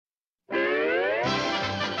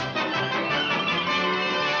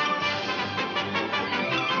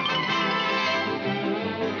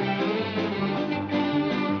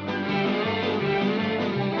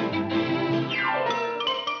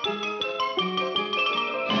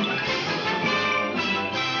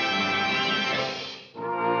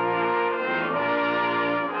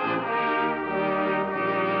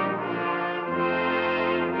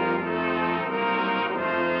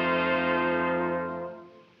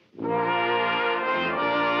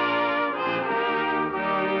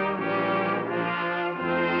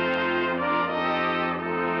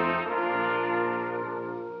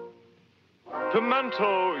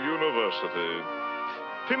Pimento University.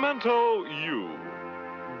 Pimento U.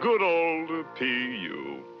 Good old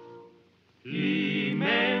P.U.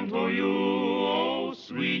 Pimento U, oh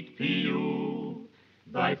sweet P.U.,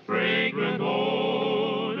 thy fragrant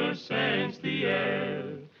odor scents the air.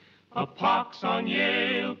 A pox on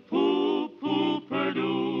Yale, poo-poo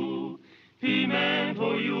Purdue,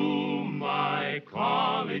 Pimento U, my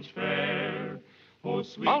college fair. Oh,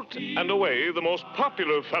 sweet Out and away the most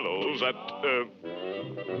popular fellows at,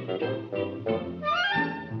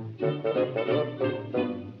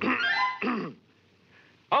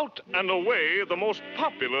 Out and away the most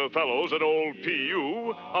popular fellows at old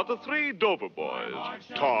P.U. are the three Dover boys.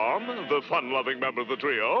 Tom, the fun-loving member of the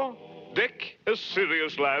trio. Dick, a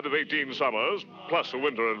serious lad of 18 summers, plus a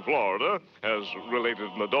winter in Florida, as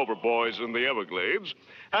related in the Dover boys in the Everglades.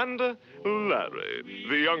 And Larry,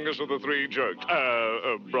 the youngest of the three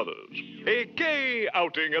brothers. A gay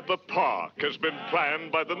outing at the park has been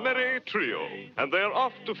planned by the merry trio, and they're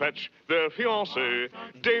off to fetch their fiancée,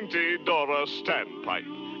 dainty Dora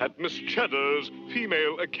Standpipe, at Miss Cheddar's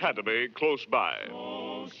Female Academy close by.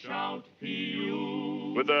 Oh, shout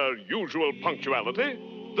P.U. With their usual punctuality,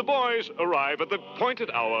 the boys arrive at the appointed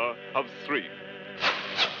hour of 3.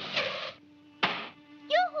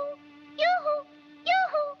 Yoo-hoo! Yoo-hoo!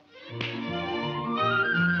 Yoo-hoo!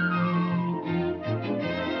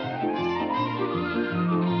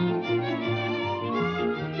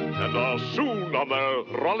 And are soon on their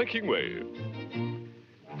rollicking way.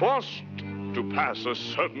 Forced to pass a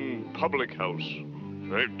certain public house,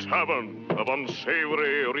 a tavern of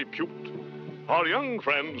unsavory repute, our young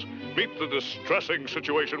friends meet the distressing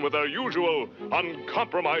situation with their usual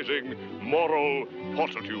uncompromising moral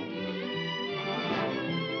fortitude.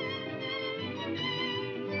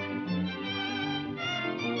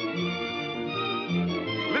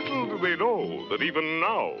 Little do they know that even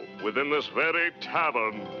now, within this very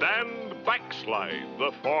tavern, Dan Backslide,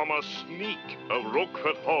 the former sneak of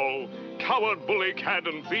Roquefort Hall, coward, bully, cad,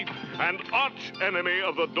 and thief, and arch enemy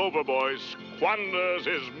of the Dover boys, squanders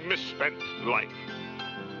his misspent life.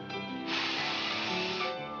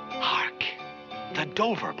 Hark! The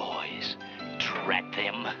Dover boys. Drat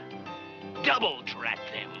them. Double drat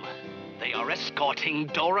them. They are escorting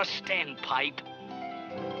Dora Standpipe.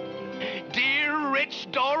 Dear rich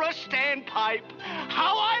Dora Standpipe,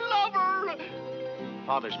 how I love her!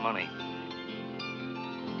 Father's money.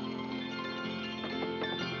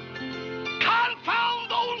 Confound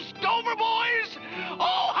those Dover boys!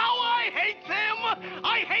 Oh, how I hate them!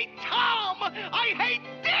 I hate Tom! I hate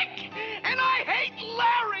Dick! And I hate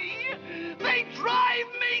Larry! They drive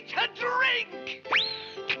me to drink!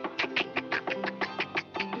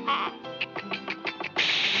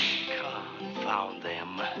 Confound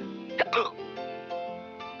them.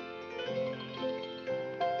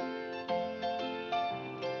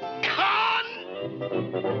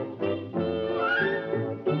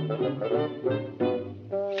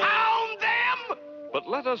 But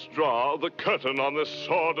let us draw the curtain on this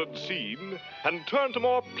sordid scene and turn to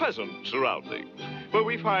more pleasant surroundings, where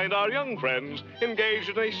we find our young friends engaged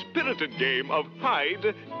in a spirited game of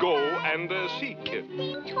hide, go, and seek.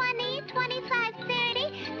 20, 25,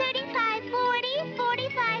 30, 35, 40,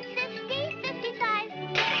 45, 50, 55.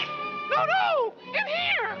 No! In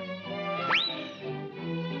here!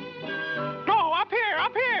 No, up here,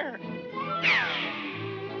 up here!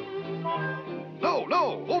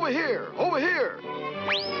 No, over here, over here.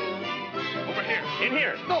 Over here. In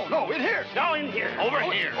here. No, in here. No, in here. Over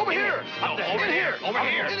here. Over here. No, over here. Over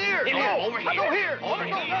here. In here. In here. Over here. Go here. Over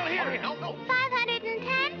here. Down here. No.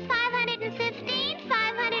 510, 515,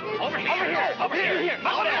 500. Over here. Over here.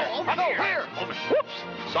 No, here. Whoops.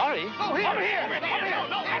 Sorry. No, here.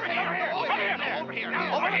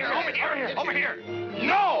 Over here. Over here.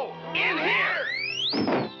 No, in here.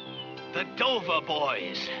 The Dover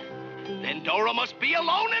boys. Then Dora must be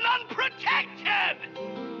alone and unprotected.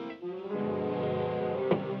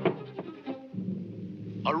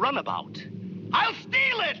 A runabout. I'll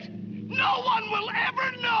steal it. No one will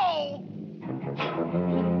ever know.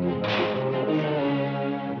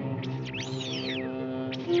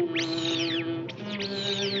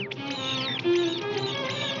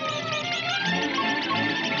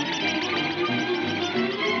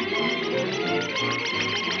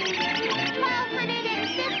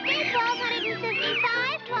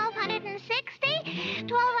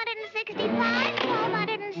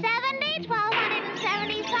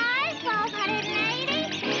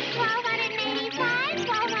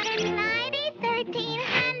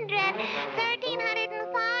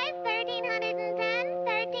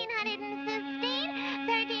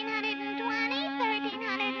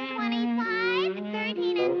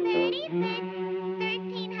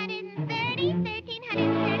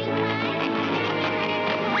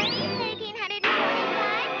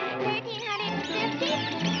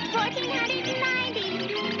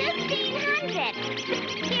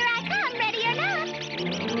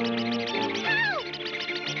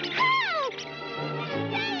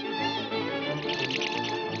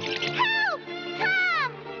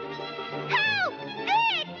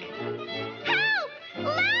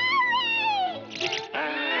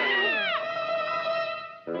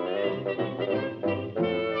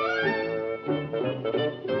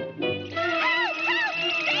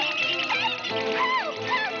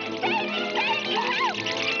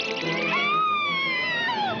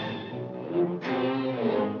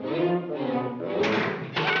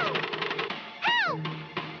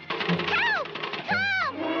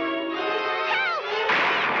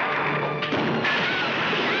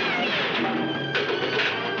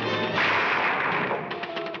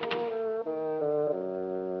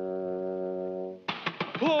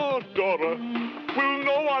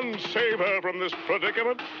 one save her from this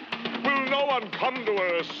predicament? Will no one come to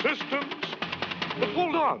her assistance? But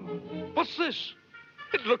hold on. What's this?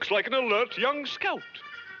 It looks like an alert young scout.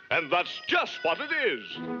 And that's just what it is.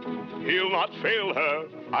 He'll not fail her,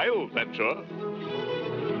 I'll venture.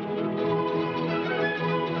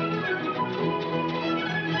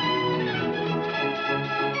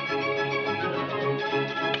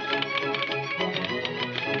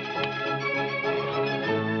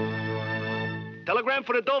 Telegram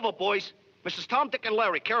for the Dover boys. Mrs. Tom, Dick, and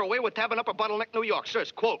Larry, Caraway with Tavern Upper Bottleneck, New York.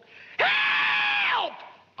 Says, quote, help!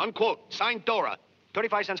 Unquote. Signed, Dora.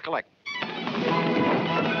 35 cents collect.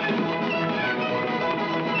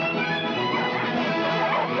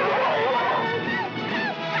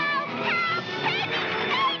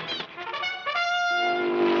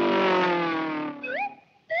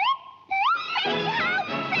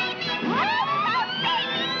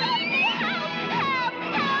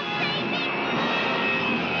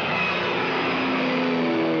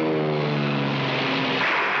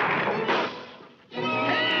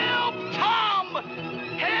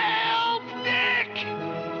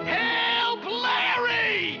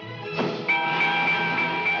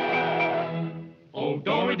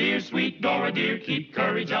 Sweet Dora, dear, keep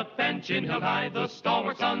courage up and chin held high. The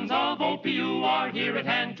stalwart sons of old P.U. are here at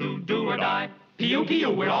hand to do or die. P.U.,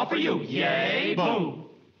 P.U., we're all for you. Yay, boo!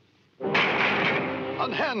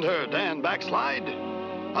 Unhand her, Dan Backslide.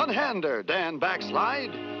 Unhand her, Dan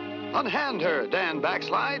Backslide. Unhand her, Dan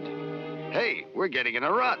Backslide. Hey, we're getting in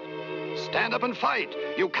a rut. Stand up and fight,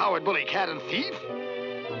 you coward, bully, cat, and thief.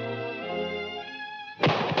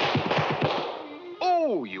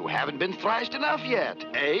 Oh, you haven't been thrashed enough yet,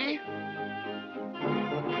 eh?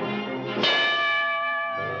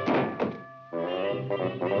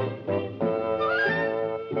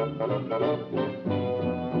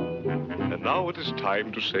 And now it is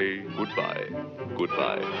time to say goodbye.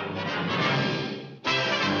 Goodbye.